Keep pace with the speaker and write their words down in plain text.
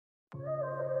A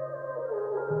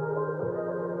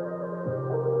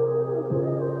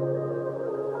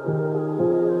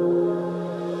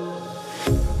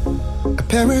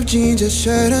pair of jeans, a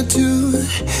shirt or two.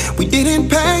 We didn't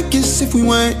pack as if we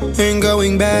weren't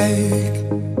going back.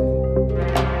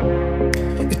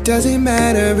 It doesn't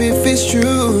matter if it's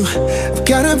true. I've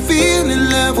got a feeling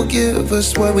love will give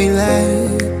us what we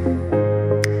lack.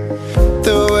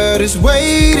 The world is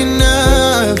waiting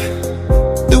up.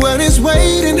 The world is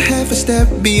waiting half a step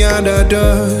beyond our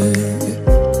door.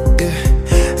 Yeah.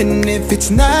 And if it's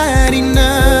not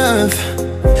enough,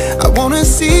 I wanna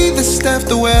see the stuff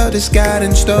the world has got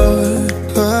in store.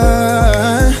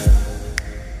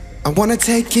 I wanna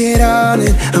take it all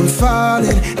in, I'm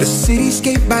falling. The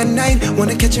cityscape by night,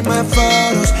 wanna catch in my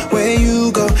photos. Where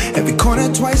you go, every corner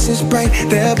twice as bright.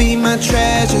 They'll be my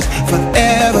treasures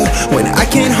forever. When I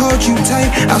can't hold you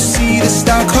tight, I'll see the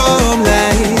Stockholm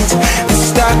lights. The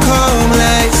Stockholm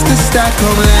lights, the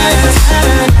Stockholm lights.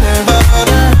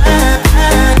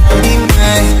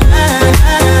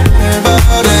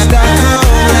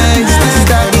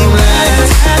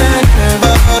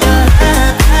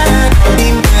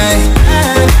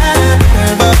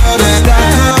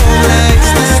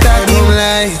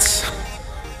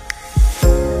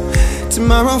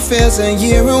 Tomorrow feels a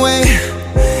year away,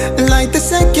 like the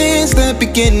seconds, the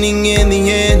beginning and the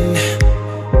end.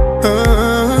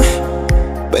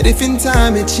 But if in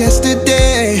time it's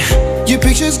yesterday, your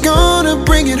picture's gonna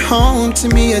bring it home to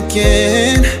me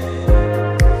again.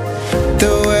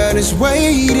 The world is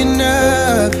waiting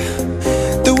up.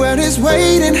 The world is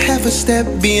waiting half a step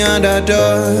beyond our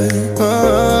door.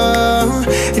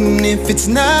 And if it's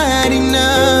not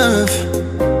enough,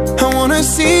 I wanna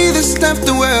see the stuff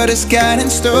the world has got in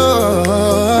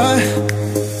store.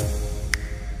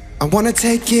 I wanna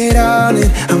take it all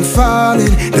in, I'm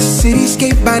falling. The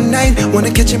cityscape by night, wanna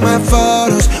catch in my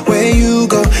photos. Where you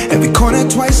go, every corner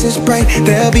twice as bright.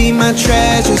 They'll be my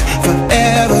treasures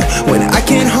forever. When I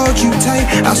can't hold you tight,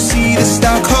 I'll see the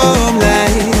Stockholm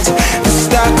lights. The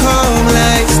Stockholm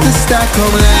lights, the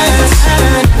Stockholm lights.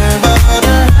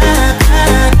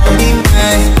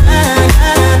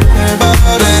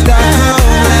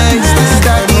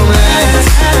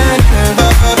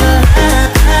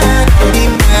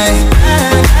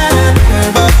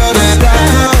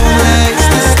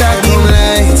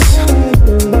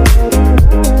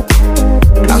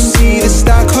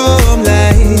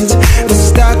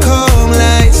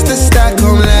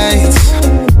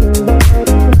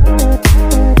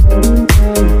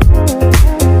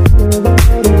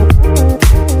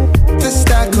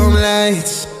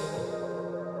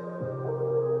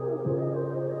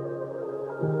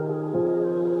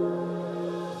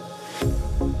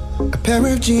 A pair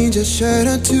of jeans, a shirt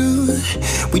or two.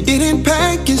 We didn't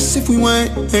pack as if we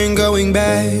weren't going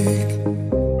back.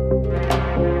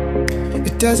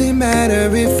 It doesn't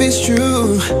matter if it's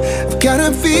true. I've got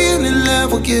a feeling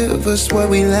love will give us what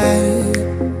we lack.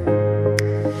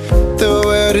 The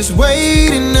world is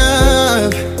waiting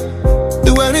up.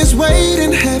 The world is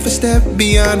waiting half a step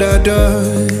beyond our door.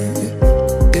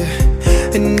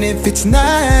 Yeah. And if it's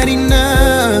not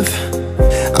enough,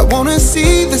 I wanna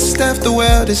see the stuff the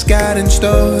world has got in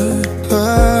store.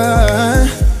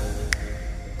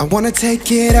 I wanna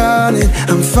take it all in,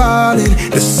 I'm falling.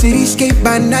 The cityscape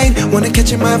by night, wanna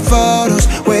catch in my photos.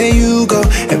 Where you go,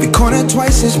 every corner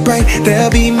twice as bright.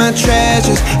 They'll be my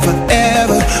treasures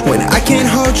forever. When I can't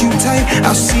hold you tight,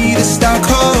 I'll see the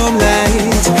Stockholm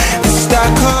lights. The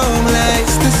Stockholm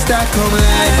lights, the Stockholm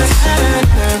lights.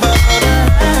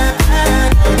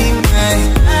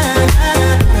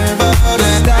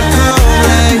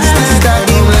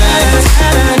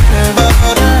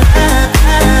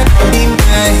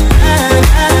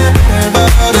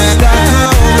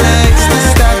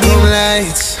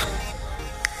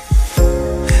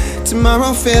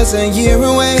 Tomorrow feels a year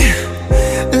away,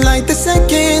 like the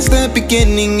seconds, the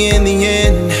beginning and the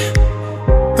end.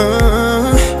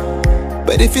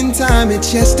 But if in time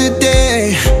it's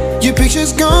yesterday, your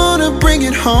picture's gonna bring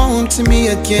it home to me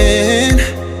again.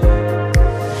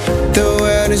 The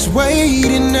world is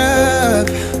waiting up.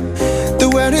 The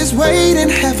world is waiting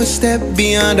half a step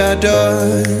beyond our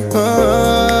door.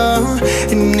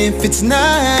 And if it's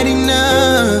not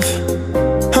enough,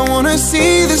 I wanna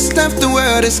see the stuff the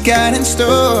world has got in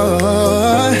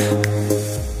store.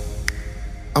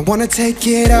 I wanna take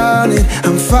it all in,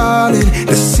 I'm falling.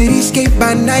 The cityscape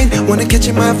by night, wanna catch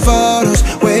in my photos.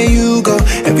 Where you go,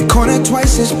 every corner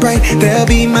twice as bright. They'll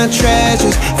be my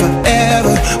treasures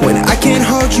forever. When I can't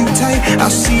hold you tight, I'll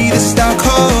see the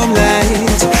Stockholm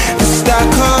lights. The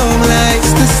Stockholm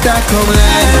lights, the Stockholm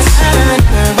lights.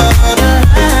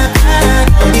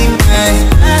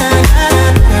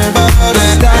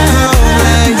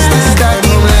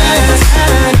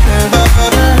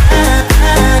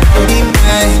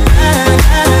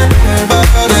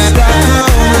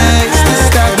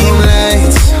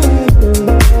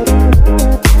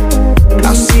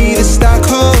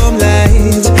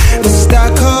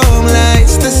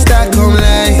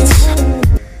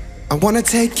 wanna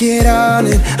take it all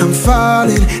in, I'm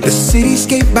falling. The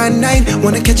cityscape by night,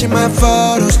 wanna catch in my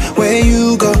photos. Where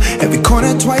you go, every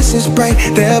corner twice as bright.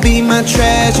 They'll be my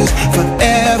treasures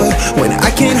forever. When I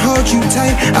can't hold you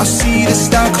tight, I'll see the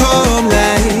Stockholm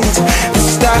lights. The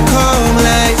Stockholm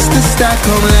lights, the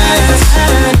Stockholm lights. The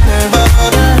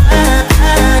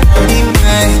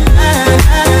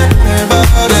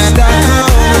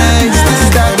Stockholm lights, the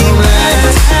Stockholm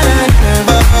lights.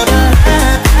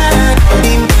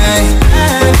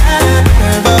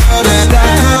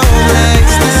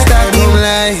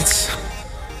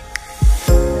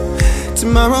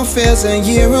 Tomorrow feels a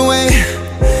year away,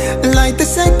 like the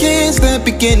seconds, the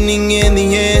beginning and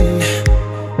the end.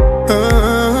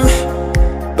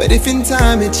 But if in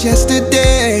time it's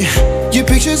yesterday, your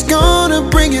picture's gonna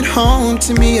bring it home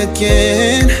to me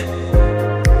again.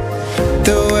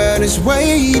 The world is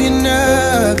waiting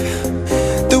up,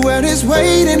 the world is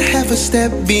waiting half a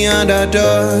step beyond our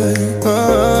door.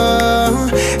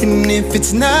 And if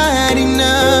it's not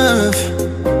enough,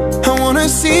 I wanna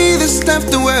see the stuff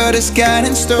the world has got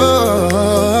in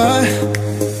store.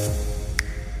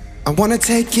 I wanna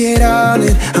take it all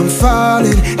in, I'm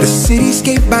falling. The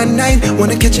cityscape by night,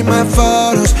 wanna catch in my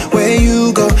photos. Where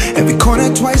you go, every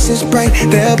corner twice as bright.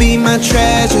 They'll be my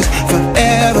treasures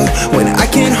forever. When I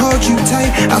can't hold you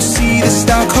tight, I'll see the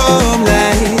Stockholm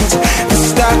lights. The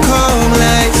Stockholm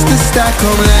lights, the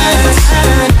Stockholm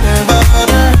lights.